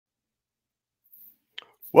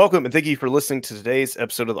Welcome and thank you for listening to today's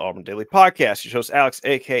episode of the Auburn Daily Podcast. Your host, Alex,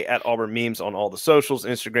 aka at Auburn Memes on all the socials,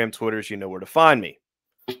 Instagram, Twitters, you know where to find me.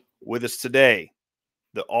 With us today,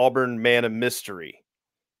 the Auburn Man of Mystery,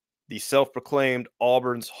 the self-proclaimed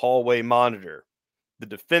Auburn's hallway monitor, the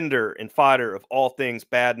defender and fighter of all things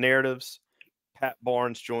bad narratives. Pat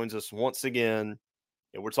Barnes joins us once again,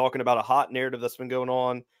 and we're talking about a hot narrative that's been going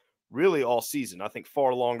on really all season. I think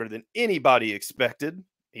far longer than anybody expected,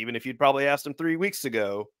 even if you'd probably asked him 3 weeks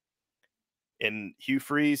ago. And Hugh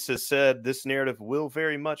Freeze has said this narrative will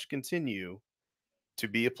very much continue to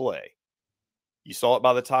be a play. You saw it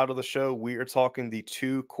by the title of the show. We are talking the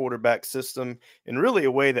two quarterback system in really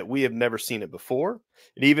a way that we have never seen it before.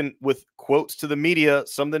 And even with quotes to the media,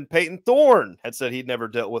 something Peyton Thorne had said he'd never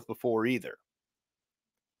dealt with before either.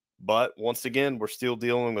 But once again, we're still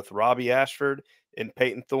dealing with Robbie Ashford and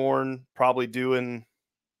Peyton Thorne probably doing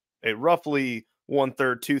a roughly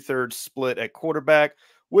 1/3, 2/3 split at quarterback,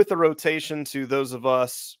 with a rotation to those of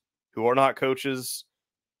us who are not coaches,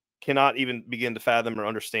 cannot even begin to fathom or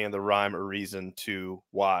understand the rhyme or reason to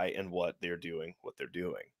why and what they're doing.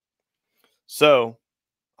 So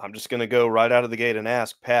I'm just going to go right out of the gate and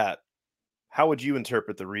ask Pat, how would you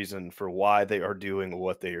interpret the reason for why they are doing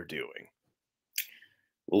what they are doing?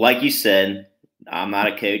 Well, like you said, I'm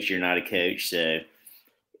not a coach. You're not a coach. So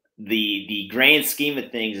the grand scheme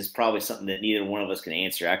of things is probably something that neither one of us can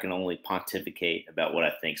answer. I can only pontificate about what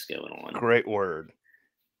I think's going on. Great word.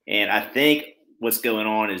 And I think what's going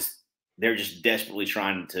on is they're just desperately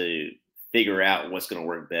trying to figure out what's going to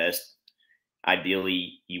work best.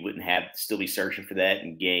 Ideally, you wouldn't have to still be searching for that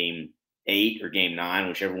in game 8 or game 9,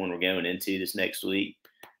 whichever one we're going into this next week.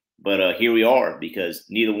 But here we are, because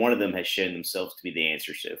neither one of them has shown themselves to be the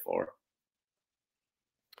answer so far.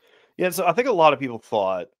 Yeah, so I think a lot of people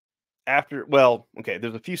thought after, well, okay,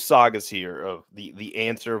 there's a few sagas here of the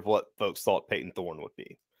answer of what folks thought Peyton Thorne would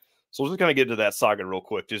be. So we'll just kind of get into that saga real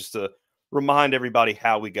quick, just to remind everybody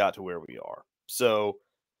how we got to where we are. So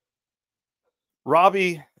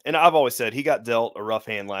Robbie, and I've always said he got dealt a rough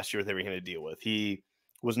hand last year with everything to deal with. He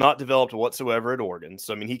was not developed whatsoever at Oregon.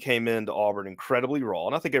 So, I mean, he came into Auburn incredibly raw,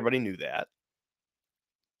 and I think everybody knew that.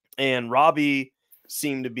 And Robbie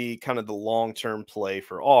seemed to be kind of the long-term play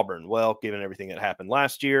for Auburn. Well, given everything that happened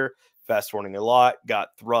last year, fast forwarding a lot,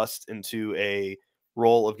 got thrust into a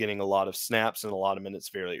role of getting a lot of snaps and a lot of minutes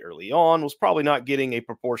fairly early on, was probably not getting a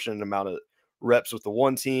proportionate amount of reps with the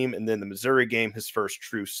one team. And then the Missouri game, his first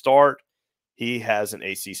true start, he has an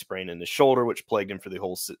AC sprain in his shoulder, which plagued him for the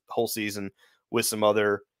whole season, with some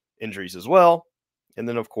other injuries as well. And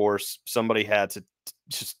then, of course, somebody had to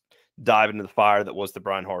just dive into the fire that was the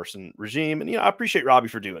Brian Harsin regime. And, I appreciate Robbie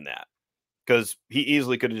for doing that, because he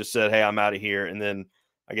easily could have just said, hey, I'm out of here. And then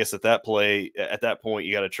I guess at that point,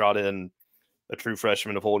 you got to trot in a true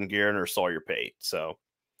freshman of Holden Guerin or Sawyer Pate. So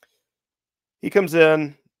he comes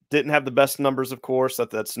in, didn't have the best numbers, of course.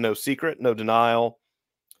 That's no secret, no denial.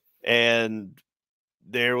 And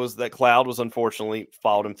there was that cloud was unfortunately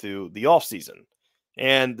followed him through the offseason.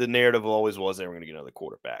 And the narrative always was they were going to get another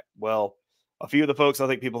quarterback. Well, a few of the folks, I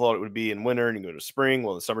think people thought it would be in winter and you go to spring.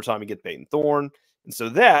 Well, in the summertime, you get Peyton Thorne. And so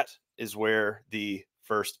that is where the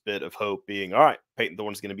first bit of hope being, all right, Peyton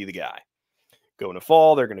Thorne is going to be the guy. Going to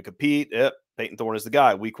fall, they're going to compete. Yep, Peyton Thorne is the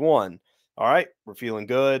guy. Week 1. All right, we're feeling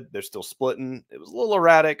good. They're still splitting. It was a little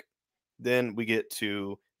erratic. Then we get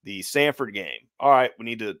to the Sanford game. All right, we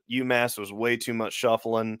need to UMass was way too much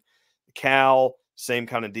shuffling. Cal, same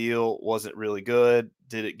kind of deal. Wasn't really good.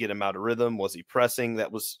 Did it get him out of rhythm? Was he pressing?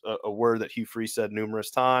 That was a word that Hugh Freeze said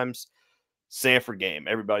numerous times. Sanford game.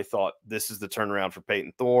 Everybody thought this is the turnaround for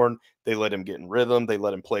Peyton Thorne. They let him get in rhythm. They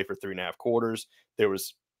let him play for 3.5 quarters. There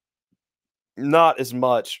was not as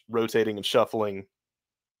much rotating and shuffling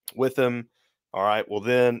with him. All right, well,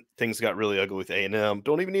 then things got really ugly with A&M.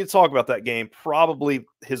 Don't even need to talk about that game. Probably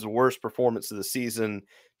his worst performance of the season,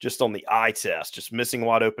 just on the eye test, just missing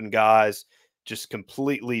wide open guys, just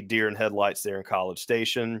completely deer in headlights there in College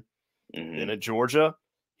Station. Mm-hmm. Then at Georgia,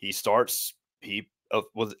 he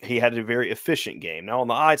had a very efficient game. Now on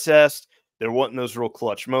the eye test, there wasn't those real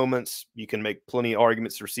clutch moments. You can make plenty of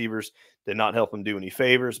arguments to receivers did not help him do any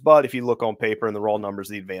favors. But if you look on paper and the raw numbers,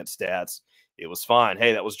 the advanced stats, it was fine.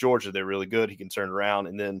 Hey, that was Georgia. They're really good. He can turn around.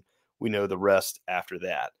 And then we know the rest after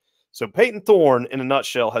that. So Peyton Thorne, in a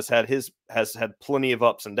nutshell, has had plenty of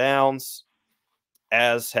ups and downs,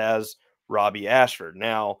 as has Robbie Ashford.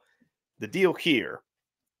 Now, the deal here,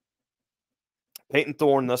 Peyton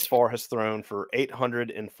Thorne thus far has thrown for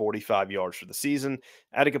 845 yards for the season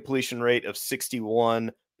at a completion rate of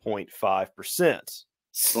 61.5%.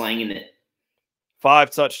 Slanging it.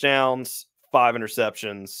 5 touchdowns, 5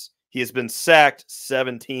 interceptions. He has been sacked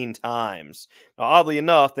 17 times. Now, oddly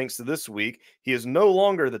enough, thanks to this week, he is no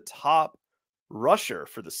longer the top rusher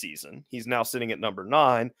for the season. He's now sitting at number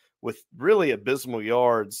 9 with really abysmal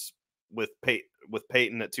yards with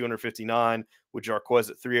Peyton at 259, with Jarquez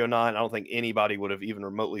at 309. I don't think anybody would have even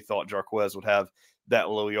remotely thought Jarquez would have that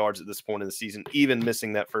low yards at this point in the season, even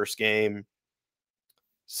missing that first game.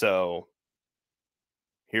 So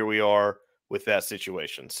here we are with that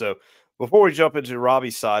situation. So before we jump into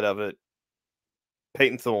Robbie's side of it,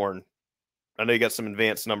 Peyton Thorne, I know you got some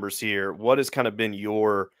advanced numbers here. What has kind of been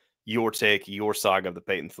your take, your saga of the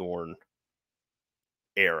Peyton Thorne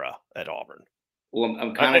era at Auburn? Well,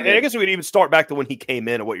 I'm kind of. I guess we could even start back to when he came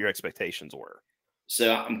in and what your expectations were.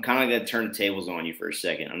 So I'm kind of going to turn the tables on you for a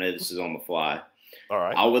second. I know this is on the fly. All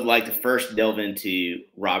right. I would like to first delve into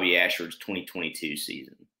Robbie Ashford's 2022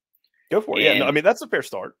 season. Go for it. Yeah, no, I mean, that's a fair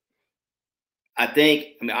start. I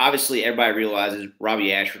mean, obviously everybody realizes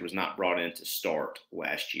Robbie Ashford was not brought in to start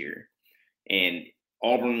last year. And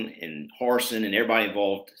Auburn and Harsin and everybody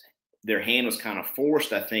involved, their hand was kind of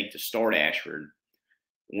forced, I think, to start Ashford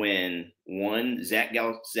when, one, Zach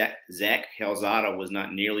Calzada was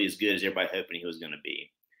not nearly as good as everybody hoping he was going to be.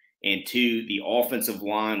 And two, the offensive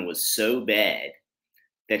line was so bad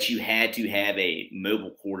that you had to have a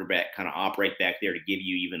mobile quarterback kind of operate back there to give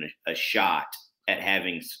you even a shot at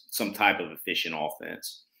having some type of efficient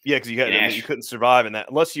offense. Yeah, because you couldn't survive in that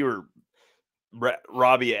unless you were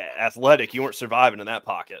Robbie athletic. You weren't surviving in that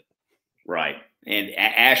pocket, right? And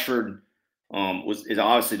Ashford is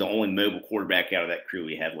obviously the only mobile quarterback out of that crew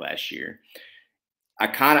we had last year. I'm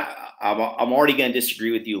already going to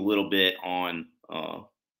disagree with you a little bit on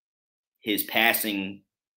his passing,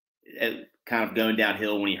 kind of going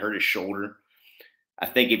downhill when he hurt his shoulder. I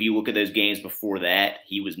think if you look at those games before that,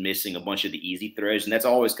 he was missing a bunch of the easy throws, and that's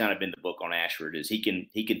always kind of been the book on Ashford is he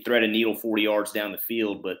can thread a needle 40 yards down the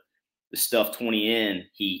field, but the stuff 20 in,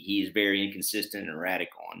 he is very inconsistent and erratic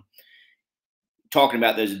on. Talking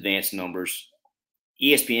about those advanced numbers,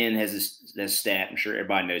 ESPN has this stat I'm sure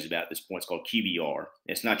everybody knows about at this point. It's called QBR.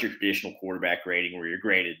 It's not your traditional quarterback rating where you're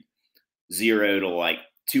graded 0 to like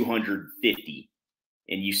 250,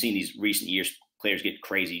 and you've seen these recent years players get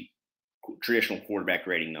crazy traditional quarterback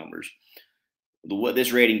rating numbers. What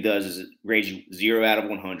this rating does is it grades you 0 out of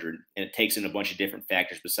 100, and it takes in a bunch of different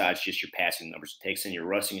factors besides just your passing numbers. It takes in your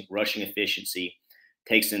rushing efficiency,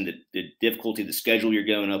 takes in the difficulty of the schedule you're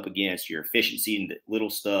going up against, your efficiency and the little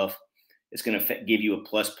stuff. It's going to give you a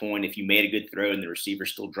plus point if you made a good throw and the receiver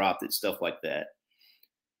still dropped it, stuff like that.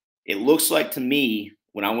 It looks like to me,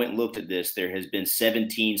 when I went and looked at this, there has been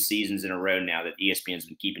 17 seasons in a row now that ESPN's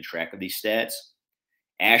been keeping track of these stats.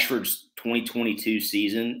 Ashford's 2022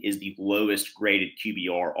 season is the lowest graded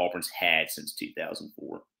QBR Auburn's had since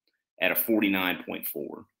 2004 at a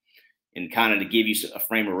 49.4. And kind of to give you a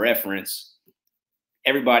frame of reference,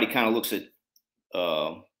 everybody kind of looks at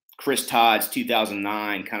Chris Todd's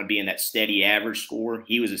 2009 kind of being that steady average score.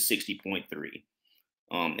 He was a 60.3.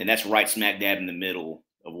 And that's right smack dab in the middle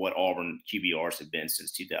of what Auburn QBRs have been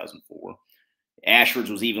since 2004.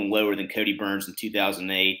 Ashford's was even lower than Cody Burns in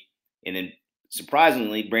 2008. And then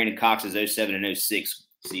surprisingly, Brandon Cox's 07 and 06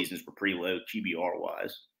 seasons were pretty low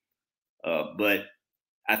QBR-wise. But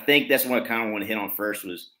I think that's what I kind of want to hit on first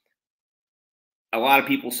was a lot of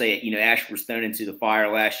people say, Ashford was thrown into the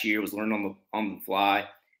fire last year, was learning on the fly.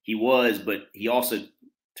 He was, but he also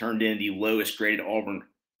turned in the lowest graded Auburn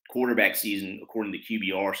quarterback season according to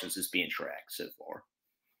QBR since it's being tracked so far.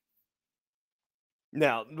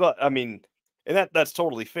 Now, but I mean, and that's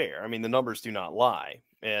totally fair. I mean, the numbers do not lie.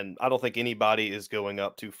 And I don't think anybody is going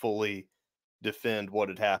up to fully defend what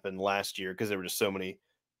had happened last year because there were just so many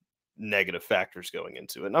negative factors going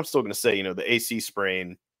into it. And I'm still going to say, the AC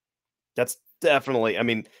sprain, that's definitely, I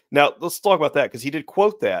mean, now let's talk about that because he did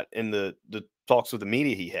quote that in the talks with the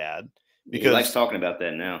media he had. Because he likes talking about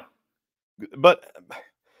that now. But,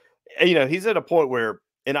 he's at a point where,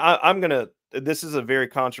 and I'm going to, this is a very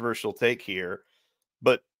controversial take here,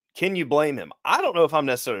 but can you blame him? I don't know if I'm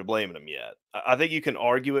necessarily blaming him yet. I think you can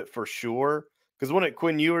argue it for sure. Because when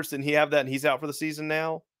Quinn Ewers, didn't he have that and he's out for the season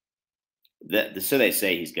now? So they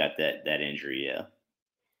say he's got that injury, yeah.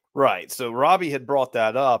 Right. So Robbie had brought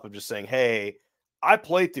that up of just saying, hey, I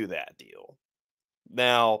played through that deal.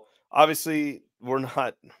 Now, obviously, we're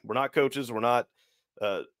not coaches. We're not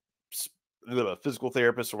physical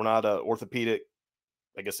therapists. We're not orthopedic,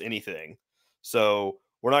 I guess, anything. So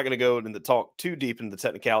we're not going to go into talk too deep into the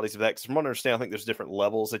technicalities of that because from what I understand, I think there's different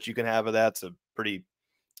levels that you can have of that. It's a pretty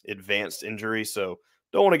advanced injury, so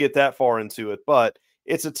don't want to get that far into it. But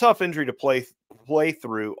it's a tough injury to play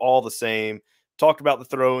through all the same. Talked about the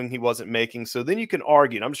throwing he wasn't making, so then you can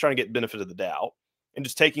argue, and I'm just trying to get benefit of the doubt. and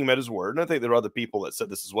just taking him at his word. And I think there are other people that said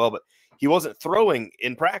this as well, but he wasn't throwing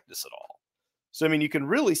in practice at all. So, I mean, you can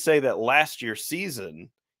really say that last year's season,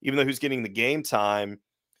 even though he was getting the game time,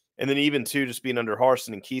 and then even too, just being under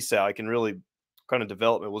Harsin and Kiesau, I can really kind of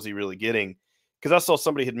development was he really getting? Because I saw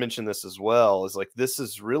somebody had mentioned this as well. Is like this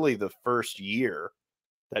is really the first year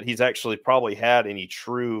that he's actually probably had any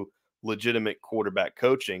true legitimate quarterback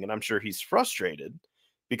coaching, and I'm sure he's frustrated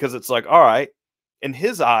because it's like, all right, in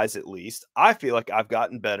his eyes at least, I feel like I've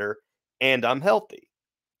gotten better and I'm healthy,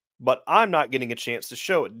 but I'm not getting a chance to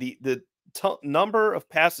show it. The number of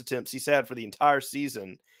pass attempts he's had for the entire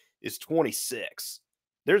season is 26.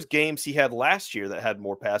 There's games he had last year that had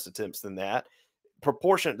more pass attempts than that.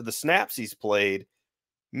 Proportionate to the snaps he's played,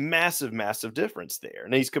 massive, massive difference there.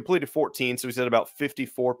 And he's completed 14, so he's at about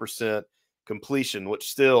 54% completion,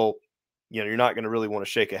 which still, you're not going to really want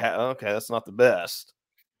to shake a hat. Okay, that's not the best.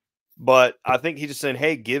 But I think he's just saying,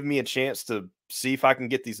 hey, give me a chance to see if I can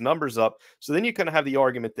get these numbers up. So then you kind of have the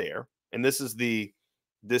argument there. And this is the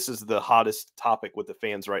hottest topic with the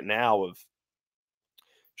fans right now of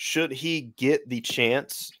should he get the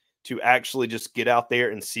chance to actually just get out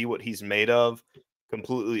there and see what he's made of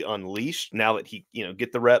completely unleashed now that he,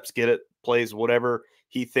 get the reps, get it, plays whatever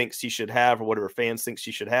he thinks he should have or whatever fans thinks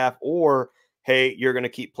he should have, or hey, you're going to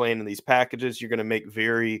keep playing in these packages. You're going to make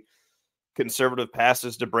very conservative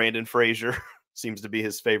passes to Brandon Frazier. Seems to be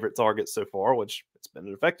his favorite target so far, which it's been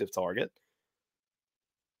an effective target.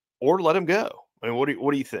 Or let him go. I mean, what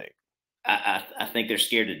do you think? I think they're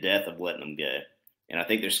scared to death of letting him go. And I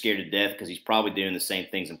think they're scared to death because he's probably doing the same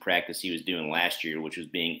things in practice he was doing last year, which was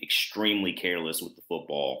being extremely careless with the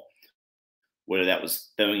football, whether that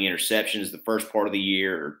was throwing interceptions the first part of the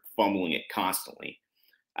year or fumbling it constantly.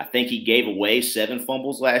 I think he gave away 7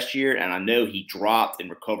 fumbles last year, and I know he dropped and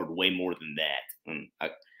recovered way more than that.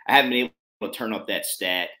 I haven't been able to turn up that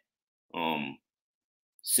stat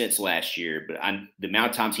since last year, but the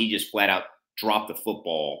amount of times he just flat out dropped the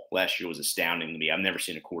football last year was astounding to me. I've never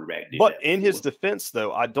seen a quarterback do that. But in his defense,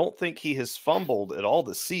 though, I don't think he has fumbled at all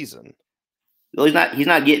this season. Well, he's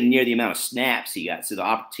not getting near the amount of snaps he got, so the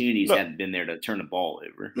opportunities haven't been there to turn the ball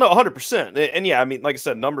over. No, 100%. And yeah, I mean, like I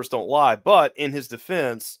said, numbers don't lie. But in his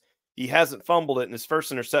defense, he hasn't fumbled it in his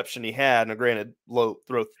first interception he had. Now, granted, worst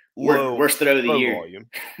throw of the year. Volume.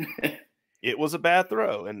 It was a bad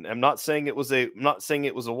throw, and I'm not saying it was a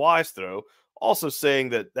wise throw. Also saying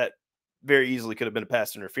that very easily could have been a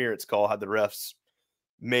pass interference call had the refs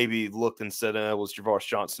maybe looked and said, it was Javaris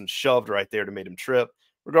Johnson shoved right there to make him trip.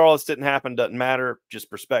 Regardless, didn't happen, doesn't matter,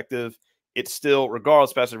 just perspective. It's still,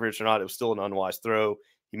 regardless pass interference or not, it was still an unwise throw.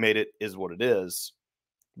 He made it, is what it is.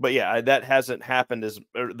 But yeah, that hasn't happened.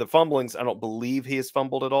 The fumblings, I don't believe he has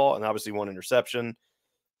fumbled at all, and obviously one interception.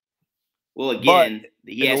 Well, again,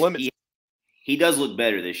 he does look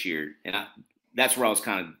better this year, and that's where I was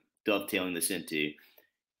kind of dovetailing this into.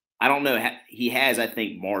 I don't know. He has, I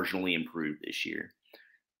think, marginally improved this year.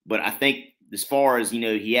 But I think as far as,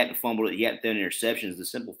 he hadn't fumbled it, he hadn't thrown interceptions, the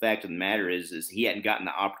simple fact of the matter is he hadn't gotten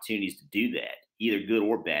the opportunities to do that, either good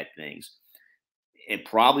or bad things. And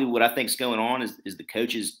probably what I think is going on is the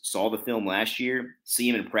coaches saw the film last year, see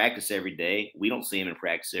him in practice every day. We don't see him in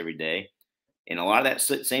practice every day. And a lot of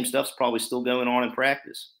that same stuff's probably still going on in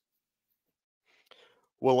practice.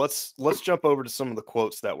 Well, let's jump over to some of the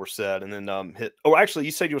quotes that were said, and then hit. Oh, actually,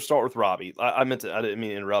 you said you'll start with Robbie. I didn't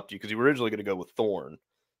mean to interrupt you because you were originally going to go with Thorne.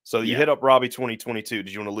 So you hit up Robbie 2022.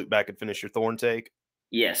 Did you want to loop back and finish your Thorne take?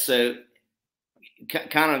 Yeah. So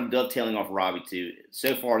kind of dovetailing off Robbie too.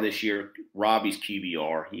 So far this year, Robbie's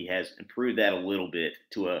QBR, he has improved that a little bit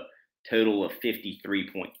to a total of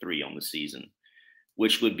 53.3 on the season,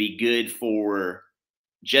 which would be good for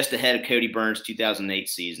just ahead of Cody Burns' 2008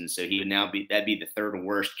 season. So he would that'd be the third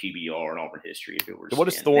worst QBR in Auburn history if it were. What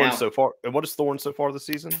is Thorne so far? And what is Thorne so far this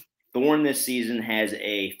season? Thorne this season has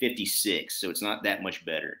a 56, so it's not that much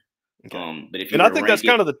better. Okay. But if I think that's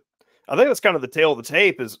kind of the tail of the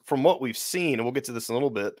tape is from what we've seen, and we'll get to this in a little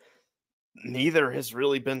bit. Neither has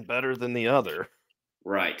really been better than the other.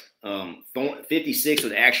 Right. 56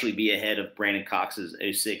 would actually be ahead of Brandon Cox's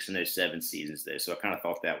 06 and 07 seasons, though. So I kind of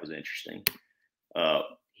thought that was interesting.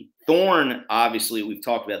 Thorne, obviously, we've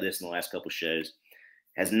talked about this in the last couple of shows,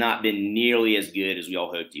 has not been nearly as good as we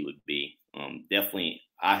all hoped he would be. Definitely,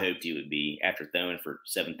 I hoped he would be after throwing for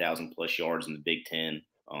 7,000 plus yards in the Big Ten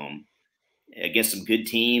against some good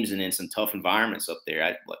teams and in some tough environments up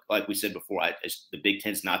there. Like we said before, the Big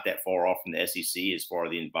Ten's not that far off from the SEC as far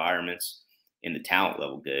as the environments and the talent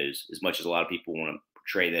level goes, as much as a lot of people want to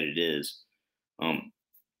portray that it is.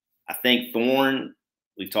 I think Thorne,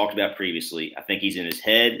 we've talked about previously, I think he's in his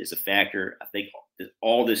head is a factor. I think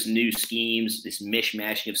all this new schemes, this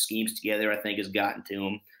mishmashing of schemes together, I think has gotten to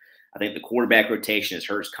him. I think the quarterback rotation has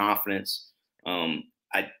hurt his confidence. I'm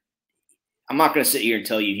not going to sit here and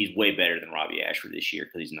tell you he's way better than Robbie Ashford this year,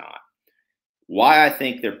 because he's not. Why I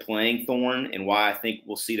think they're playing Thorne and why I think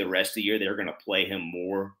we'll see the rest of the year they're going to play him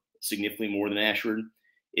significantly more than Ashford,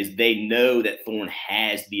 is they know that Thorne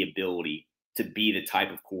has the ability to be the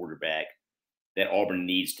type of quarterback that Auburn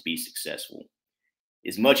needs to be successful.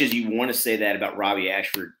 As much as you want to say that about Robbie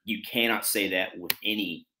Ashford, you cannot say that with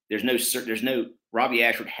any. There's no Robbie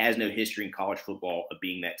Ashford has no history in college football of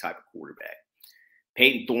being that type of quarterback.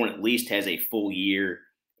 Peyton Thorne at least has a full year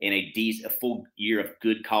and a full year of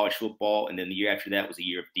good college football, and then the year after that was a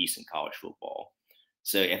year of decent college football.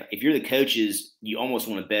 So if you're the coaches, you almost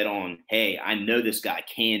want to bet on, hey, I know this guy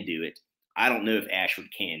can do it. I don't know if Ashford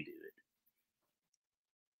can do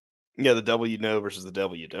it. Yeah, the devil you know versus the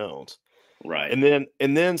devil you don't. Right.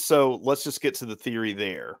 And then so let's just get to the theory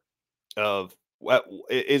there of,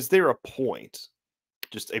 is there a point,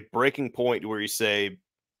 just a breaking point where you say,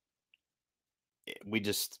 we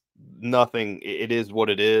just nothing, it is what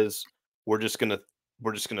it is. We're just gonna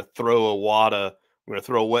throw a wad we're gonna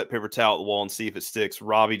throw a wet paper towel at the wall and see if it sticks.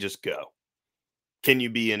 Robbie, just go. Can you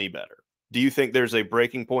be any better? Do you think there's a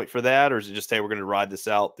breaking point for that, or is it just, hey, we're gonna ride this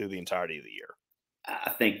out through the entirety of the year?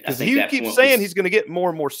 I think because he keeps saying he's going to get more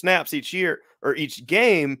and more snaps each year or each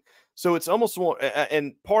game. So it's almost more,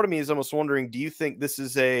 and part of me is almost wondering, do you think this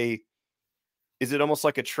is is it almost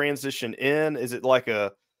like a transition in? Is it like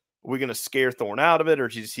we're going to scare Thorne out of it, or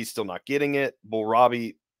he's still not getting it? Will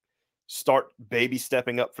Robbie start baby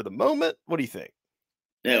stepping up for the moment? What do you think?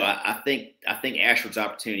 No, I think Ashford's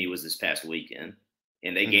opportunity was this past weekend,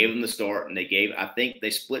 and they gave him the start, and I think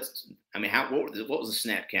they split. I mean, what was the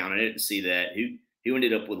snap count? I didn't see that. Who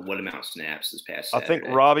ended up with what amount of snaps this past Saturday? I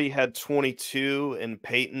think Robbie had 22, and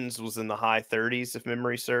Peyton's was in the high 30s, if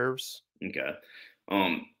memory serves. Okay.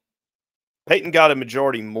 Peyton got a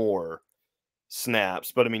majority more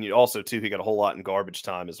snaps, but I mean, also too, he got a whole lot in garbage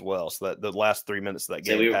time as well. So that the last 3 minutes of that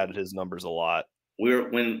game padded his numbers a lot.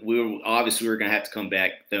 When we were obviously we were going to have to come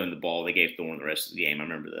back throwing the ball. They gave Thorne the rest of the game. I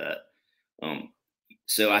remember that.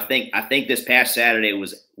 So I think this past Saturday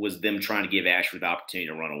was them trying to give Ashford the opportunity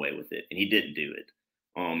to run away with it, and he didn't do it.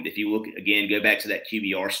 If you look again, go back to that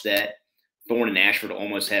QBR stat. Thorne and Ashford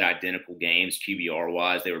almost had identical games QBR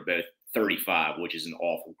wise. They were both 35, which is an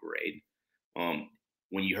awful grade.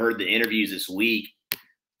 When you heard the interviews this week,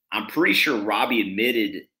 I'm pretty sure Robbie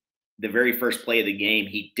admitted the very first play of the game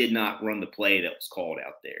he did not run the play that was called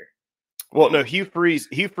out there. Well, no, Hugh Freeze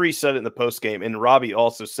said it in the post game, and Robbie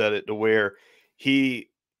also said it to where he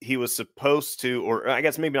was supposed to, or I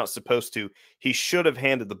guess maybe not supposed to, he should have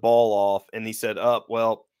handed the ball off, and he said,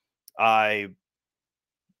 well,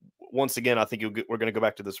 once again, I think we're going to go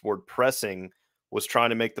back to this word pressing, was trying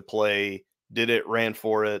to make the play, did it, ran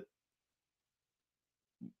for it,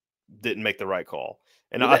 didn't make the right call.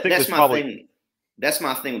 And I think that's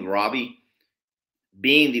my thing with Robbie.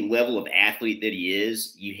 Being the level of athlete that he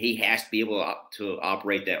is, he has to be able to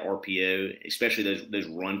operate that RPO, especially those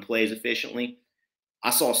run plays efficiently. I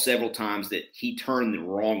saw several times that he turned the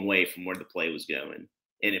wrong way from where the play was going,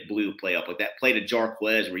 and it blew the play up. Like that play to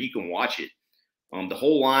Jarquez where you can watch it. The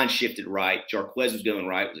whole line shifted right. Jarquez was going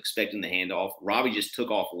right, was expecting the handoff. Robbie just took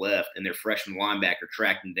off left, and their freshman linebacker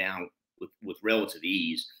tracked him down with relative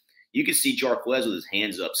ease. You could see Jarquez with his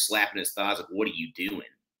hands up, slapping his thighs like, what are you doing?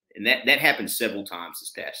 And that happened several times this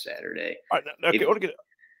past Saturday. All right, okay,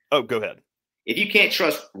 go ahead. If you can't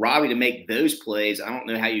trust Robbie to make those plays, I don't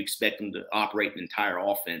know how you expect him to operate an entire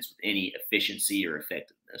offense with any efficiency or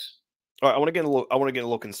effectiveness. All right, I want to get a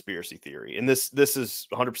little conspiracy theory, and this is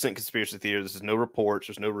 100% conspiracy theory. This is no reports,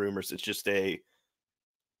 there's no rumors. It's just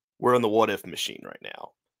we're on the what if machine right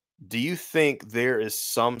now. Do you think there is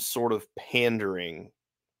some sort of pandering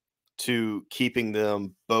to keeping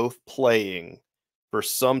them both playing for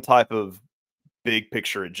some type of big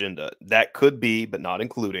picture agenda? That could be, but not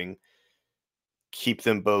including, keep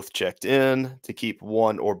them both checked in, to keep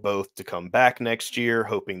one or both to come back next year,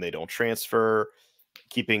 hoping they don't transfer,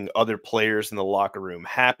 keeping other players in the locker room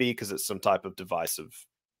happy because it's some type of divisive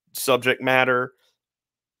subject matter,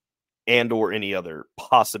 and or any other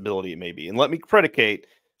possibility it may be. And let me predicate,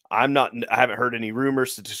 I haven't heard any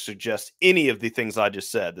rumors to suggest any of the things I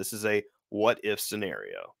just said. This is a what if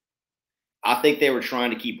scenario. I think they were trying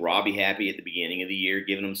to keep Robbie happy at the beginning of the year,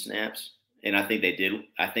 giving him snaps. And I think they did.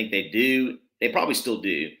 I think they do. They probably still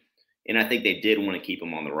do. And I think they did want to keep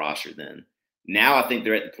him on the roster then. Now I think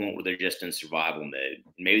they're at the point where they're just in survival mode.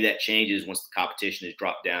 Maybe that changes once the competition has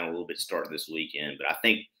dropped down a little bit starting this weekend. But I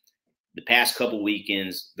think the past couple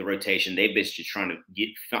weekends, the rotation, they've been just trying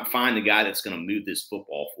to find the guy that's going to move this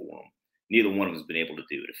football for them. Neither one of them has been able to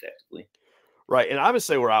do it effectively. Right. And I would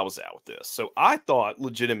say where I was at with this. So I thought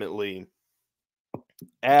legitimately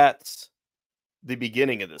at the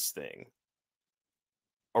beginning of this thing,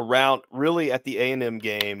 around really at the A&M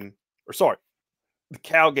game, or sorry, the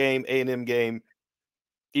Cal game, A&M game,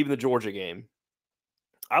 even the Georgia game,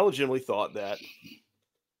 I legitimately thought that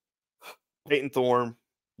Peyton Thorne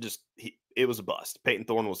it was a bust. Peyton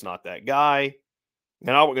Thorne was not that guy. And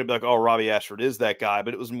I wasn't going to be like, oh, Robbie Ashford is that guy,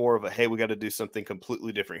 but it was more of a, hey, we got to do something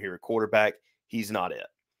completely different here at quarterback. He's not it.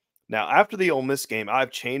 Now, after the Ole Miss game, I've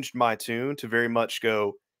changed my tune to very much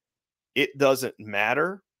go, it doesn't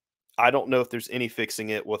matter. I don't know if there's any fixing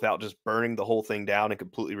it without just burning the whole thing down and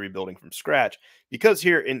completely rebuilding from scratch. Because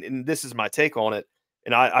here, and this is my take on it,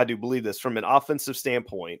 and I do believe this, from an offensive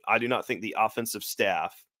standpoint, I do not think the offensive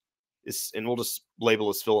staff is, and we'll just label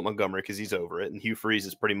as Philip Montgomery because he's over it. And Hugh Freeze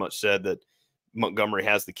has pretty much said that Montgomery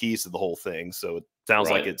has the keys to the whole thing. So it sounds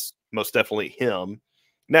like it's most definitely him.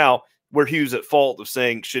 Now, where Hugh's at fault of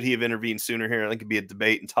saying, should he have intervened sooner here? I think it'd be a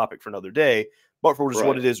debate and topic for another day. But for just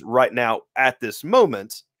what it is right now at this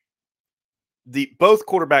moment, both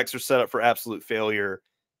quarterbacks are set up for absolute failure.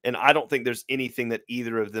 And I don't think there's anything that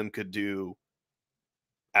either of them could do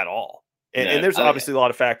at all. And there's obviously a lot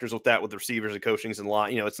of factors with that, with the receivers and coachings and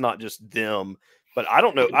line. It's not just them. But I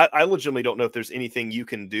don't know. I legitimately don't know if there's anything you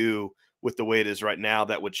can do with the way it is right now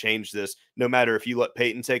that would change this, no matter if you let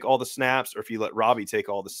Peyton take all the snaps or if you let Robbie take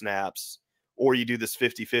all the snaps, or you do this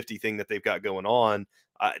 50-50 thing that they've got going on.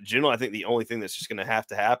 Generally, I think the only thing that's just going to have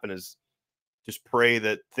to happen is just pray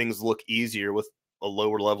that things look easier with a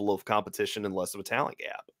lower level of competition and less of a talent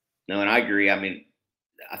gap. No, and I agree. I mean,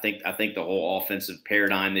 I think the whole offensive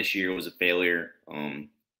paradigm this year was a failure.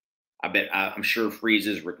 I'm sure Freeze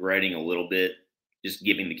is regretting a little bit just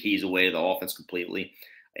giving the keys away to the offense completely.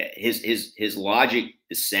 His logic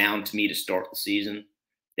is sound to me to start the season,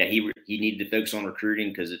 that he needed to focus on recruiting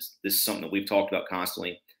because this is something that we've talked about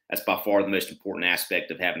constantly. That's by far the most important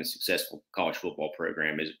aspect of having a successful college football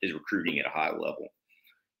program is recruiting at a high level.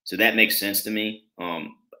 So that makes sense to me. I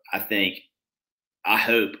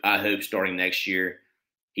hope starting next year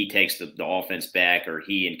he takes the offense back, or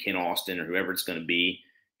he and Ken Austin or whoever it's going to be,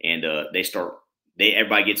 and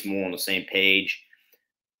everybody gets more on the same page.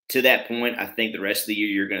 To that point, I think the rest of the year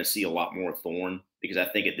you're going to see a lot more Thorne, because I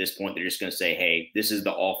think at this point they're just going to say, hey, this is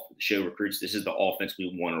the show recruits. This is the offense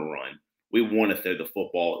we want to run. We want to throw the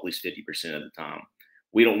football at least 50% of the time.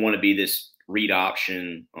 We don't want to be this read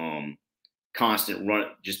option, constant run,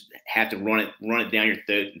 just have to run it down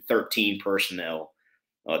your 13 personnel.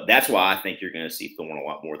 That's why I think you're going to see Thorne a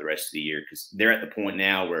lot more the rest of the year, because they're at the point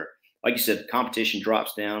now where, like you said, the competition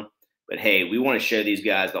drops down. But, hey, we want to show these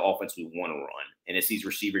guys the offense we want to run. And it's these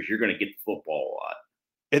receivers, you're going to get the football a lot.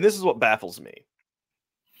 And this is what baffles me.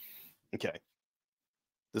 Okay.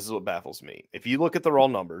 This is what baffles me. If you look at the raw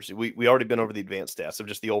numbers, we already been over the advanced stats of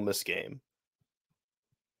just the Ole Miss game.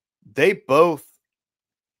 They both,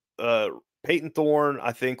 Peyton Thorne,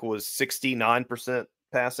 I think, was 69%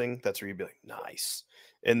 passing. That's where you'd be like, nice.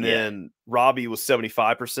 And then Robbie was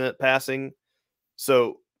 75% passing.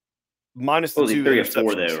 So minus the 2 3 or interceptions.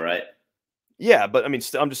 4 though, right? Yeah, but I mean,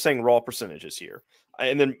 I'm just saying raw percentages here.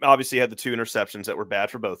 And then obviously you had the 2 interceptions that were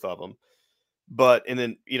bad for both of them. But, and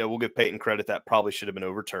then, we'll give Peyton credit. That probably should have been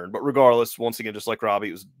overturned. But regardless, once again, just like Robbie,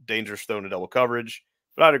 it was dangerous thrown to double coverage.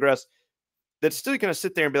 But I digress. That's still going to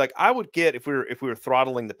sit there and be like, I would get if we were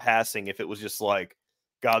throttling the passing, if it was just like,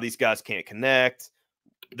 God, these guys can't connect.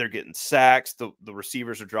 They're getting sacks. The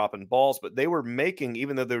receivers are dropping balls. But they were making,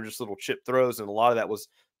 even though they were just little chip throws, and a lot of that was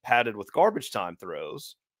padded with garbage time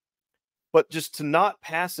throws. But just to not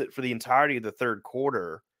pass it for the entirety of the third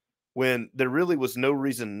quarter when there really was no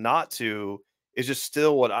reason not to is just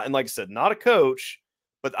still and like I said, not a coach,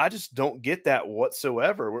 but I just don't get that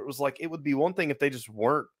whatsoever, where it was like, it would be one thing if they just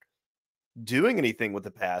weren't doing anything with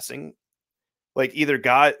the passing. Like either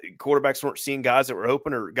quarterbacks weren't seeing guys that were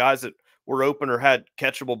open, or guys that were open or had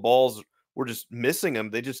catchable balls were just missing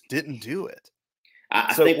them. They just didn't do it.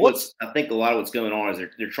 I think a lot of what's going on is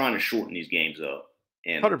they're trying to shorten these games up.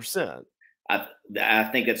 And 100%. I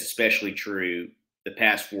think that's especially true the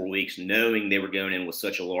past 4 weeks, knowing they were going in with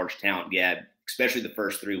such a large talent gap, especially the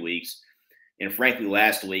first 3 weeks. And frankly,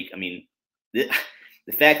 last week, I mean, the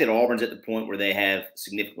fact that Auburn's at the point where they have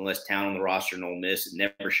significantly less talent on the roster than Ole Miss, it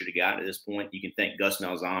never should have gotten to this point. You can thank Gus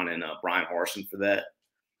Malzahn and Brian Harsin for that.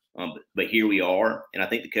 But here we are. And I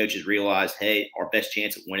think the coaches realized, hey, our best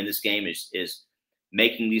chance at winning this game is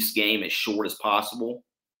making this game as short as possible.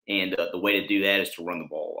 And the way to do that is to run the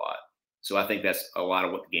ball a lot. So I think that's a lot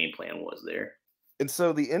of what the game plan was there. And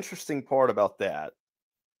so the interesting part about that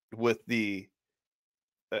with the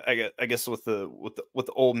I guess with the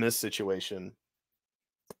Ole Miss situation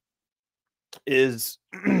is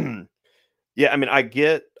yeah, I mean I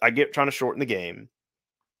get trying to shorten the game,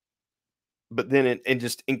 but then in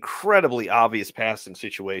just incredibly obvious passing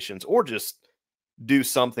situations or just do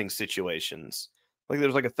something situations. Like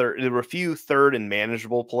there were a few third and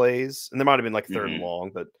manageable plays, and there might have been like third and Hmm.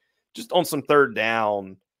 long, but just on some third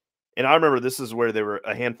down. And I remember this is where there were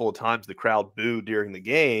a handful of times the crowd booed during the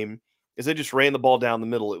game, is they just ran the ball down the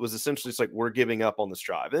middle. It was essentially just like we're giving up on this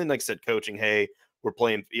drive. And then, like I said, coaching, hey, we're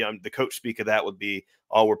playing. You know, the coach speak of that would be,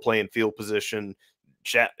 oh, we're playing field position.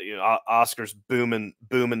 Chat, you know, Oscar's booming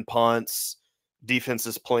punts. Defense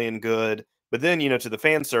is playing good. But then, to the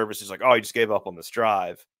fan service, it's like, oh, you just gave up on this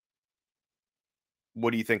drive.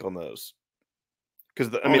 What do you think on those?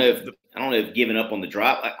 Because I don't know if I don't know if giving up on the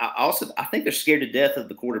drop. I think they're scared to death of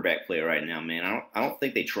the quarterback play right now, man. I don't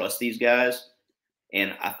think they trust these guys,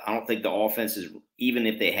 and I don't think the offense is, even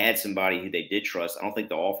if they had somebody who they did trust. I don't think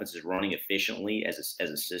the offense is running efficiently as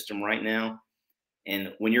a system right now.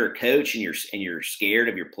 And when you're a coach and you're scared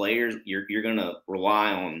of your players, you're gonna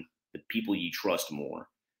rely on the people you trust more.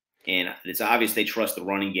 And it's obvious they trust the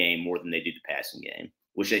running game more than they do the passing game,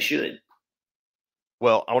 which they should.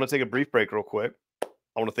 well, I want to take a brief break real quick.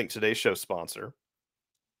 I want to thank today's show sponsor,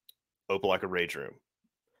 Opelika Rage Room.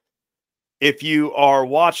 If you are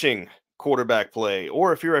watching quarterback play,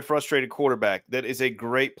 or if you're a frustrated quarterback, that is a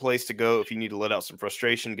great place to go if you need to let out some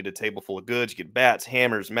frustration, get a table full of goods, get bats,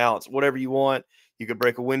 hammers, mallets, whatever you want. You could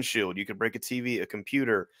break a windshield, you could break a TV, a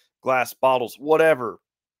computer, glass bottles, whatever.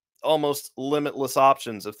 Almost limitless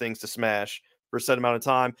options of things to smash for a set amount of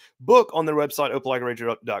time. Book on their website,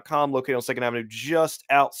 opelikaRanger.com, located on 2nd Avenue, just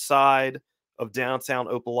outside of downtown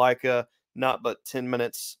Opelika, not but 10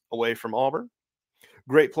 minutes away from Auburn.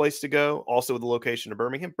 Great place to go. Also, with the location of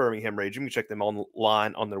Birmingham Rage Room. You can check them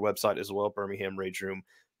online on their website as well,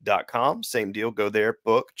 birminghamrageroom.com. Same deal. Go there,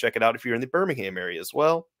 book, check it out if you're in the Birmingham area as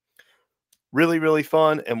well. Really, really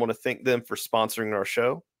fun, and want to thank them for sponsoring our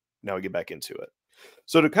show. Now we get back into it.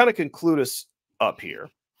 So to kind of conclude us up here,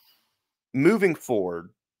 moving forward,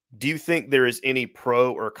 do you think there is any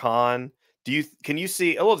pro or con? Can you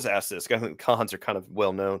see? I'll just ask this. I think cons are kind of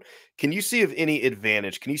well known. Can you see of any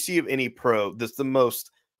advantage? Can you see of any pro that's the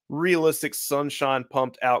most realistic sunshine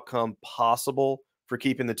pumped outcome possible for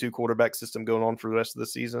keeping the two quarterback system going on for the rest of the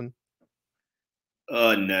season?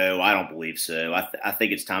 No, I don't believe so. I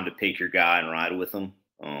think it's time to pick your guy and ride with them.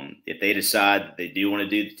 If they decide that they do want to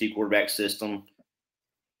do the two quarterback system,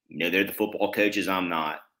 they're the football coaches. I'm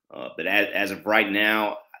not. But as of right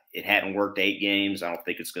now, it hadn't worked 8 games. I don't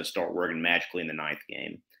think it's going to start working magically in the 9th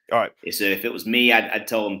game. All right. So if it was me, I'd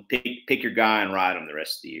tell them pick your guy and ride him the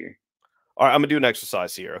rest of the year. All right. I'm going to do an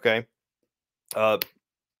exercise here. Okay.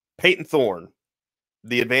 Peyton Thorne,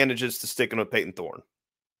 the advantages to sticking with Peyton Thorne.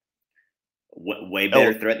 Way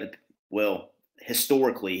better threat than, well,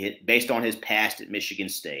 historically, based on his past at Michigan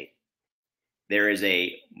State, there is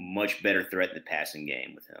a much better threat in the passing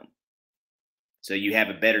game with him. So you have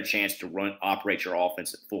a better chance to operate your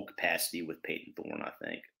offense at full capacity with Peyton Thorne, I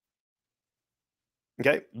think.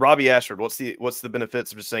 Okay, Robbie Ashford. What's the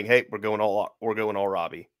benefits of just saying, hey, we're going all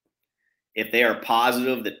Robbie? If they are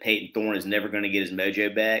positive that Peyton Thorne is never going to get his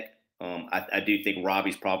mojo back, I do think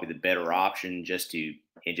Robbie's probably the better option just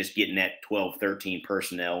getting that 12, 13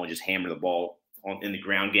 personnel and just hammer the ball in the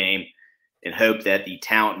ground game and hope that the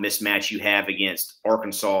talent mismatch you have against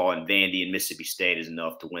Arkansas and Vandy and Mississippi State is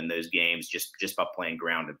enough to win those games just by playing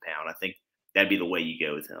ground and pound. I think that'd be the way you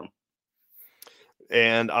go with him.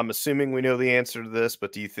 And I'm assuming we know the answer to this,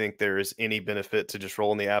 but do you think there is any benefit to just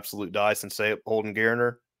rolling the absolute dice and say Holden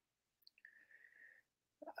Garner?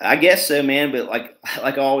 I guess so, man. But like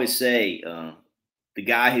I always say, the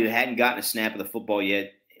guy who hadn't gotten a snap of the football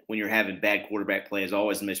yet, when you're having bad quarterback play, is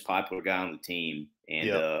always the most popular guy on the team.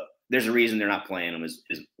 And there's a reason they're not playing him is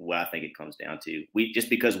what I think it comes down to. Just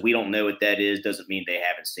because we don't know what that is doesn't mean they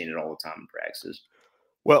haven't seen it all the time in practices.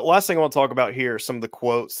 Well, last thing I want to talk about here, some of the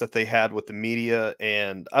quotes that they had with the media,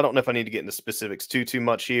 and I don't know if I need to get into specifics too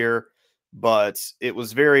much here, but it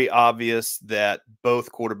was very obvious that both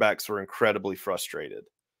quarterbacks were incredibly frustrated.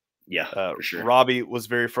 Yeah, for sure. Robbie was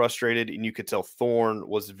very frustrated, and you could tell Thorne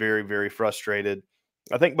was very, very frustrated.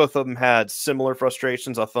 I think both of them had similar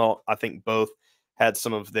frustrations. I think both had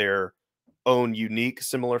some of their own unique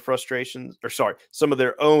similar frustrations, some of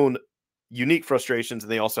their own unique frustrations,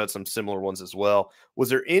 and they also had some similar ones as well. Was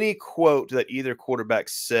there any quote that either quarterback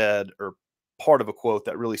said or part of a quote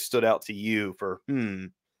that really stood out to you for,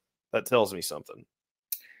 that tells me something?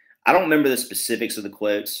 I don't remember the specifics of the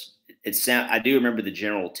quotes. I do remember the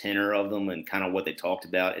general tenor of them and kind of what they talked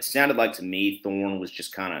about. It sounded like to me Thorne was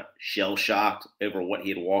just kind of shell shocked over what he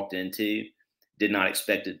had walked into. Did not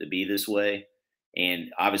expect it to be this way,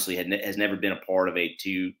 and obviously has never been a part of a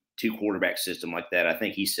two quarterback system like that. I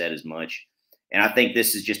think he said as much, and I think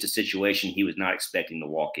this is just a situation he was not expecting to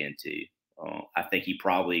walk into. I think he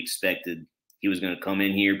probably expected he was going to come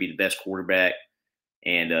in here, be the best quarterback,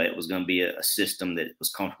 and it was going to be a system that was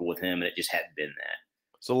comfortable with him, and it just hadn't been that.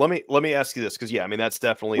 So let me ask you this, because yeah, I mean that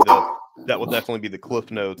would definitely be the cliff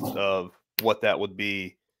notes of what that would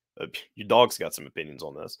be. Your dog's got some opinions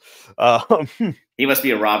on this. He must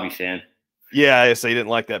be a Robbie fan. Yeah, so he didn't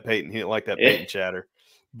like that Peyton. He didn't like that Peyton chatter.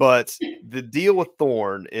 But the deal with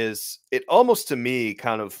Thorne is, it almost to me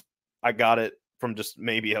kind of, I got it from just,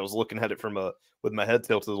 maybe I was looking at it from with my head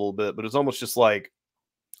tilted a little bit, but it's almost just like,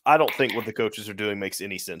 I don't think what the coaches are doing makes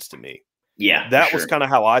any sense to me. Yeah, that was kind of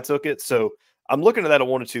how I took it. So I'm looking at that in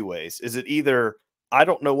one of two ways. Is it either I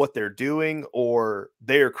don't know what they're doing, or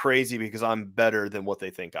they're crazy because I'm better than what they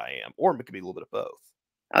think I am, or it could be a little bit of both?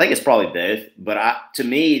 I think it's probably both. But to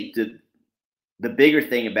me, the bigger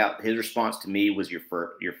thing about his response to me was your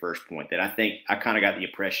first point, that I think I kind of got the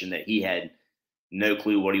impression that he had no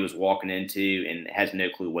clue what he was walking into and has no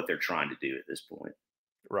clue what they're trying to do at this point.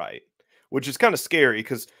 Right. Which is kind of scary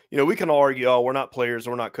because, we can argue, oh, we're not players,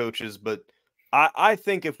 we're not coaches, but I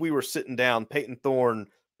think if we were sitting down, Peyton Thorne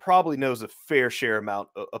probably knows a fair share amount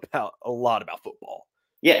about a lot about football.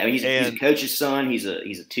 Yeah, I mean, he's a coach's son. He's a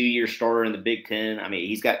 2-year starter in the Big Ten. I mean,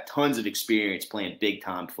 he's got tons of experience playing big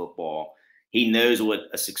time football. He knows what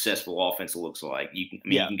a successful offense looks like. You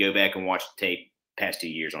can go back and watch the tape past 2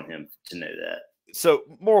 years on him to know that. So,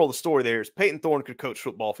 moral of the story there is Peyton Thorne could coach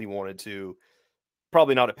football if he wanted to.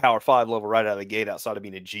 Probably not at Power 5 level right out of the gate outside of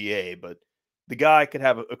being a GA, but the guy could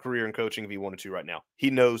have a career in coaching if he wanted to right now. He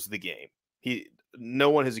knows the game. No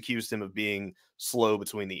one has accused him of being slow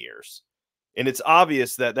between the ears. And it's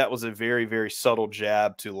obvious that that was a very, very subtle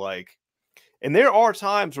jab to, like, and there are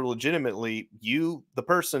times where legitimately the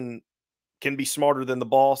person, can be smarter than the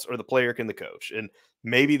boss, or the player can the coach. And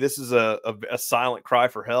maybe this is a silent cry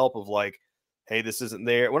for help of like, hey, this isn't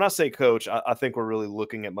there. When I say coach, I think we're really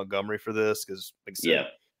looking at Montgomery for this because, like I said,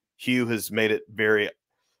 Hugh has made it very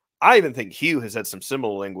 – I even think Hugh has had some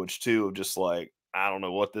similar language too of just like, I don't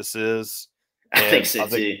know what this is. And I think so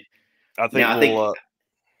too. I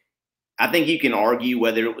think you can argue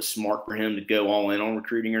whether it was smart for him to go all in on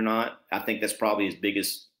recruiting or not. I think that's probably the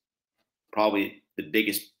biggest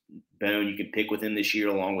bone you can pick with him this year,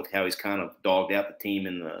 along with how he's kind of dogged out the team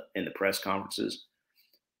in the press conferences.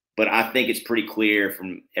 But I think it's pretty clear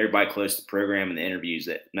from everybody close to the program and the interviews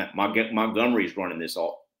that Montgomery is running this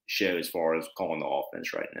show as far as calling the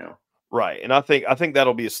offense right now. Right. And I think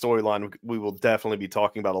that'll be a storyline we will definitely be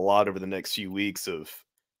talking about a lot over the next few weeks of,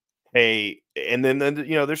 hey, and then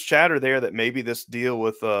there's chatter there that maybe this deal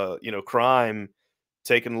with crime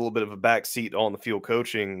taking a little bit of a back seat on the field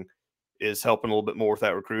coaching is helping a little bit more with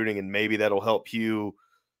that recruiting, and maybe that'll help you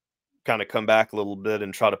kind of come back a little bit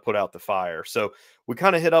and try to put out the fire. So we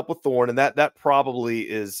kind of hit up with Thorne, and that probably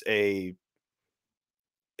is a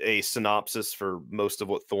synopsis for most of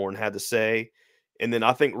what Thorne had to say. And then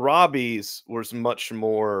I think Robbie's was much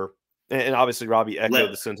more, and obviously Robbie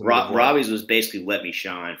echoed the sentiment. Robbie's was basically "let me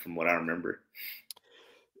shine," from what I remember.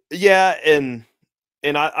 Yeah, and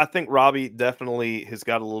I think Robbie definitely has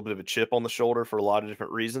got a little bit of a chip on the shoulder for a lot of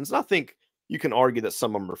different reasons. And I think you can argue that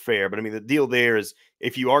some of them are fair, but I mean, the deal there is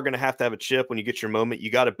if you are going to have a chip when you get your moment,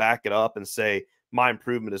 you got to back it up and say, my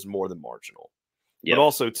improvement is more than marginal. Yep. But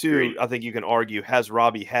also, too, I think you can argue, has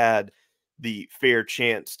Robbie had the fair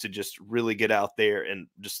chance to just really get out there and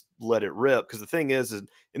just let it rip? Because the thing is, and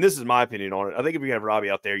this is my opinion on it, I think if you have Robbie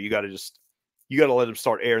out there, you got to let him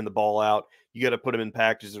start airing the ball out. You got to put him in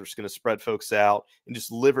packages that are just going to spread folks out and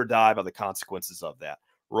just live or die by the consequences of that.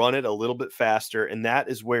 Run it a little bit faster, and that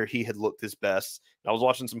is where he had looked his best. I was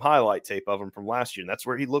watching some highlight tape of him from last year, and that's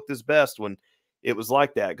where he looked his best when it was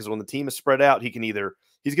like that. Because when the team is spread out, he's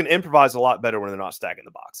going to improvise a lot better when they're not stacking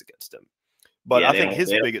the box against him. But I think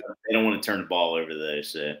they don't want to turn the ball over though,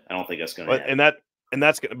 so I don't think that's going to happen.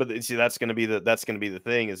 That's going to be the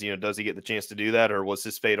thing is, does he get the chance to do that, or was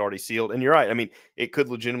his fate already sealed? And you're right. I mean, it could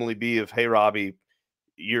legitimately be of, hey, Robbie,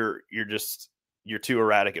 you're too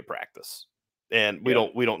erratic at practice. And we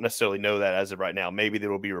don't necessarily know that as of right now. Maybe there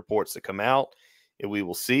will be reports that come out and we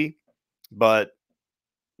will see. But,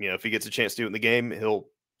 if he gets a chance to do it in the game, he'll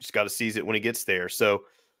just got to seize it when he gets there. So,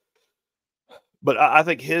 but I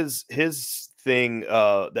think his thing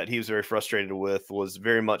that he was very frustrated with was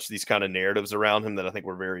very much these kind of narratives around him that I think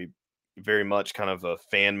were very, very much kind of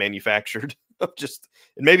fan manufactured. Just,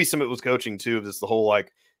 and maybe some of it was coaching too. Of this the whole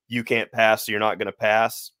like you can't pass, so you're not going to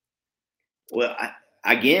pass. Well,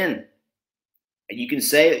 again, you can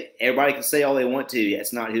say everybody can say all they want to.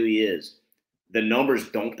 That's not who he is. The numbers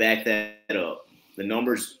don't back that up. The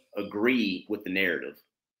numbers agree with the narrative,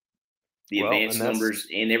 the Well, and advanced that's numbers,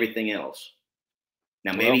 and everything else.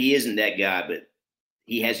 Now, maybe well, he isn't that guy, but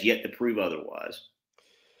he has yet to prove otherwise.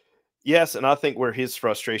 yes, and I think where his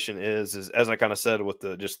frustration is as I kind of said with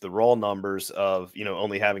the just the raw numbers of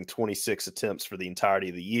only having 26 attempts for the entirety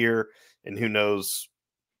of the year, and who knows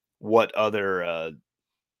what other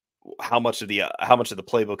how much of the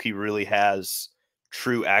playbook he really has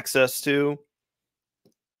true access to.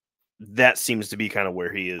 That seems to be kind of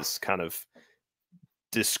where he is kind of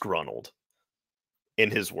disgruntled, in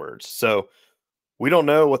his words. So we don't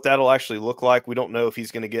know what that'll actually look like. We don't know if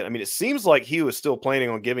he's going to get. I mean, it seems like Hugh is still planning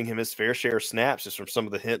on giving him his fair share of snaps, just from some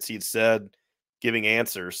of the hints he'd said, giving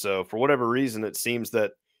answers. So for whatever reason, it seems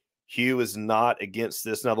that Hugh is not against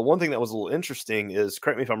this. Now, the one thing that was a little interesting is,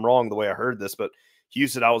 correct me if I'm wrong the way I heard this, but Hugh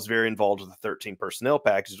said I was very involved with the 13 personnel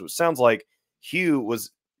package, which sounds like Hugh was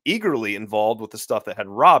eagerly involved with the stuff that had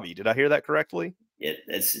Robbie. Did I hear that correctly? Yeah,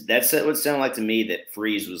 that's what it sounded like to me, that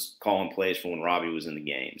Freeze was calling plays for when Robbie was in the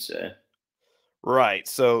game. So Right.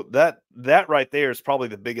 So that right there is probably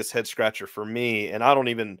the biggest head scratcher for me, and I don't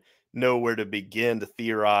even know where to begin to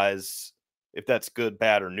theorize if that's good,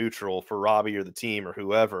 bad, or neutral for Robbie or the team or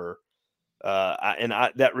whoever.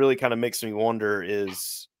 That really kind of makes me wonder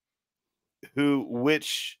is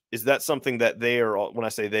which is that something that they are, when I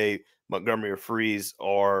say they, Montgomery or Freeze,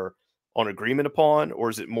 are on agreement upon, or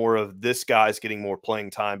is it more of this guy's getting more playing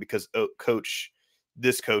time because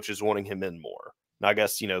this coach is wanting him in more? And I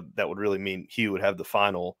guess that would really mean Hugh would have the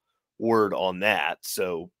final word on that.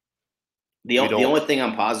 So the we the don't. only thing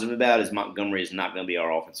I'm positive about is Montgomery is not going to be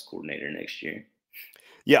our offensive coordinator next year.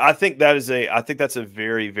 Yeah, I think that's a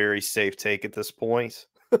very, very safe take at this point.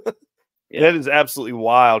 Yeah, That is absolutely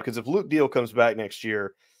wild, because if Luke Deal comes back next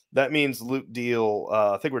year, that means Luke Deal.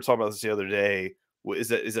 I think we were talking about this the other day. Is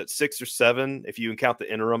that 6 or 7? If you count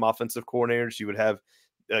the interim offensive coordinators, you would have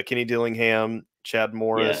Kenny Dillingham, Chad yeah.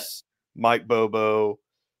 Morris, Mike Bobo,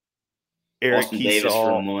 Eric Austin Davis for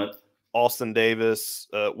a Keeshaw, month. Austin Davis,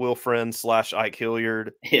 Will Friend / Ike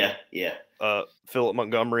Hilliard, Yeah, yeah, Philip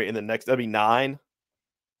Montgomery, and the next that'd be 9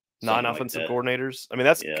 something like offensive that. coordinators. I mean,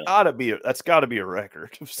 that's Yeah. gotta be a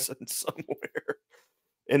record somewhere.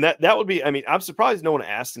 And that would be, I mean, I'm surprised no one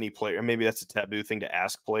asked any player. Maybe that's a taboo thing to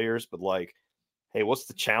ask players, but like, hey, what's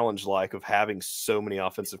the challenge like of having so many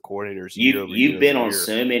offensive coordinators year over year You've over been on year?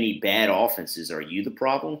 so many bad offenses. Are you the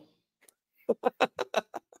problem? Yeah,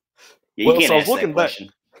 you Well, can't so I was ask that looking back. question.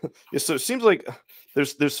 Yeah, so it seems like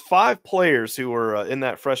there's 5 players who were in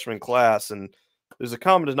that freshman class, and there's a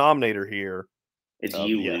common denominator here. It's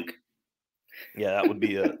you, Yeah, Luke. yeah, that would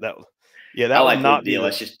be a that. Yeah, I that would like Luke not be Deal. the.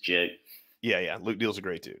 That's just a joke. Yeah. Luke Deal's a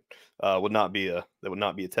great dude. Would not be a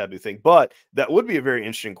taboo thing, but that would be a very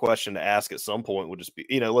interesting question to ask at some point. Would just be,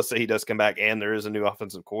 let's say he does come back and there is a new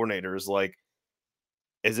offensive coordinator. Is like,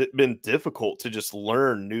 has it been difficult to just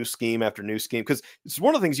learn new scheme after new scheme? Because it's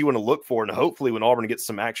one of the things you want to look for, and hopefully when Auburn gets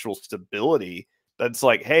some actual stability, that's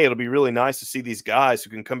like, hey, it'll be really nice to see these guys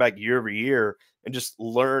who can come back year over year and just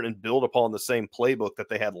learn and build upon the same playbook that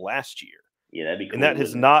they had last year. Yeah, that'd be And cool, that has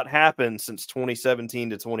wouldn't it? not happened since 2017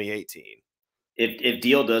 to 2018. If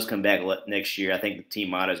Deal does come back next year, I think the team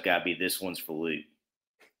motto's got to be "This one's for Luke."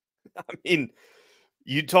 I mean,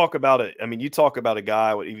 you talk about it. I mean, you talk about a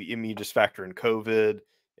guy. I mean, you just factor in COVID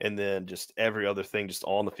and then just every other thing just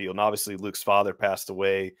on the field. And obviously, Luke's father passed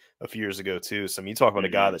away a few years ago too. So I mean, you talk about a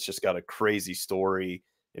guy Mm-hmm. that's just got a crazy story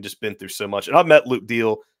and just been through so much. And I've met Luke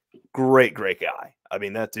Deal, great guy. I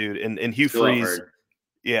mean, that dude and Hugh Still, I've Freeze. heard.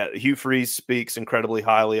 Yeah, Hugh Freeze speaks incredibly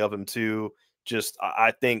highly of him too. Just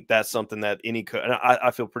I think that's something that and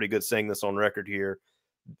I feel pretty good saying this on record here.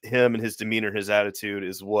 Him and his demeanor, his attitude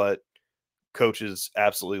is what coaches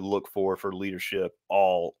absolutely look for leadership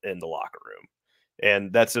all in the locker room.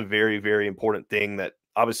 And that's a very, very important thing that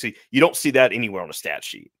obviously you don't see that anywhere on a stat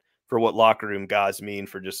sheet for what locker room guys mean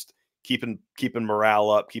for just keeping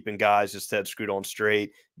morale up, keeping guys just head screwed on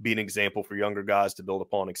straight, be an example for younger guys to build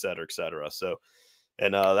upon, et cetera, et cetera. So,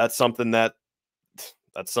 and that's something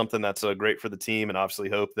that's great for the team, and obviously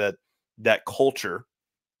hope that that culture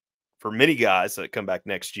for many guys that come back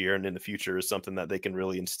next year and in the future is something that they can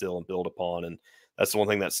really instill and build upon. And that's the one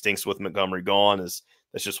thing that stinks with Montgomery gone, is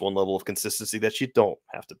that's just one level of consistency that you don't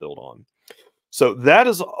have to build on. So that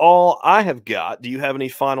is all I have got. Do you have any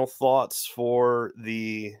final thoughts for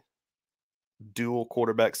the dual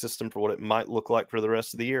quarterback system, for what it might look like for the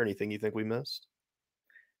rest of the year? Anything you think we missed?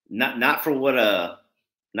 Not for what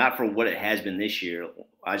not for what it has been this year.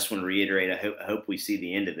 I just want to reiterate. I hope we see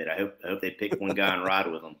the end of it. I hope they pick one guy and ride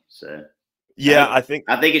with him. So Yeah, I think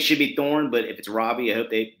I think it should be Thorne, but if it's Robbie, I hope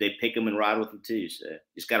they pick him and ride with him too. So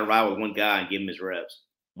just got to ride with one guy and give him his reps.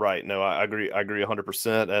 right. No, I agree. I agree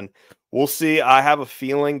 100%. And we'll see. I have a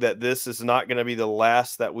feeling that this is not going to be the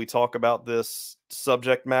last that we talk about this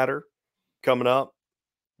subject matter coming up,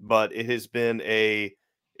 but it has been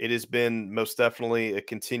most definitely a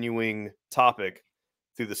continuing topic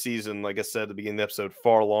through the season. Like I said at the beginning of the episode,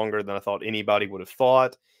 far longer than I thought anybody would have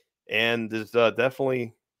thought, and is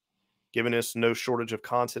definitely giving us no shortage of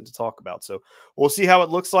content to talk about. So we'll see how it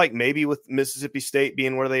looks like. Maybe with Mississippi State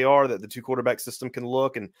being where they are, that the 2-quarterback system can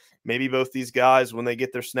look, and maybe both these guys, when they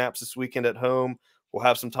get their snaps this weekend at home, will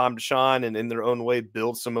have some time to shine and in their own way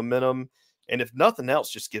build some momentum. And if nothing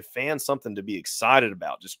else, just give fans something to be excited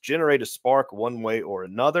about. Just generate a spark one way or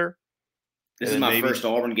another. This is my first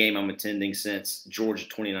Auburn game I'm attending since Georgia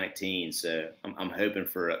 2019, so I'm hoping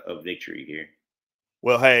for a victory here.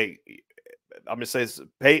 Well, hey, I'm going to say this,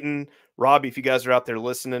 Peyton, Robbie, if you guys are out there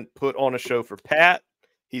listening, put on a show for Pat.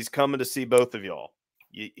 He's coming to see both of y'all.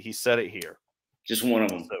 He said it here. Just one of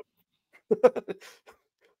them. So,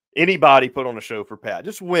 anybody put on a show for Pat.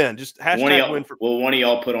 Just win. Just hashtag win for. Well, one of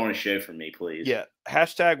y'all put on a show for me, please. Yeah,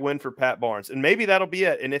 hashtag win for Pat Barnes. And maybe that'll be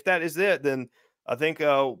it. And if that is it, then I think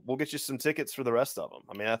we'll get you some tickets for the rest of them.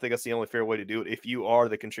 I mean, I think that's the only fair way to do it if you are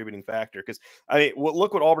the contributing factor. Because, I mean,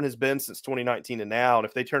 look what Auburn has been since 2019 and now. And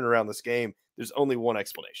if they turn around this game, there's only one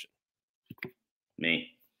explanation. Me.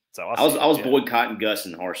 So I was boycotting Gus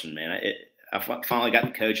and Harsin, man. I finally got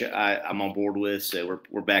the coach I'm on board with, so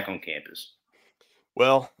we're back on campus.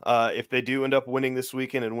 Well, if they do end up winning this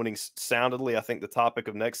weekend and winning soundly, I think the topic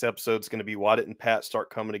of next episode is going to be why didn't Pat start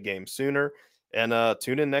coming to games sooner? And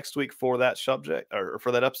tune in next week for that subject or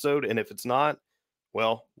for that episode. And if it's not,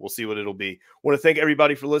 well, we'll see what it'll be. Want to thank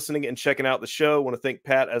everybody for listening and checking out the show. Want to thank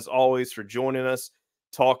Pat, as always, for joining us,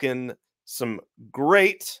 talking some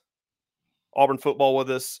great Auburn football with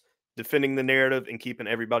us, defending the narrative and keeping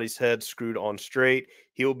everybody's head screwed on straight.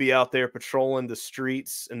 He'll be out there patrolling the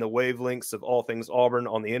streets and the wavelengths of all things Auburn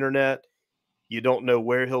on the internet. You don't know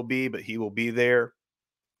where he'll be, but he will be there.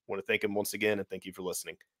 Want to thank him once again, and thank you for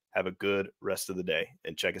listening. Have a good rest of the day,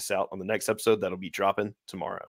 and check us out on the next episode that'll be dropping tomorrow.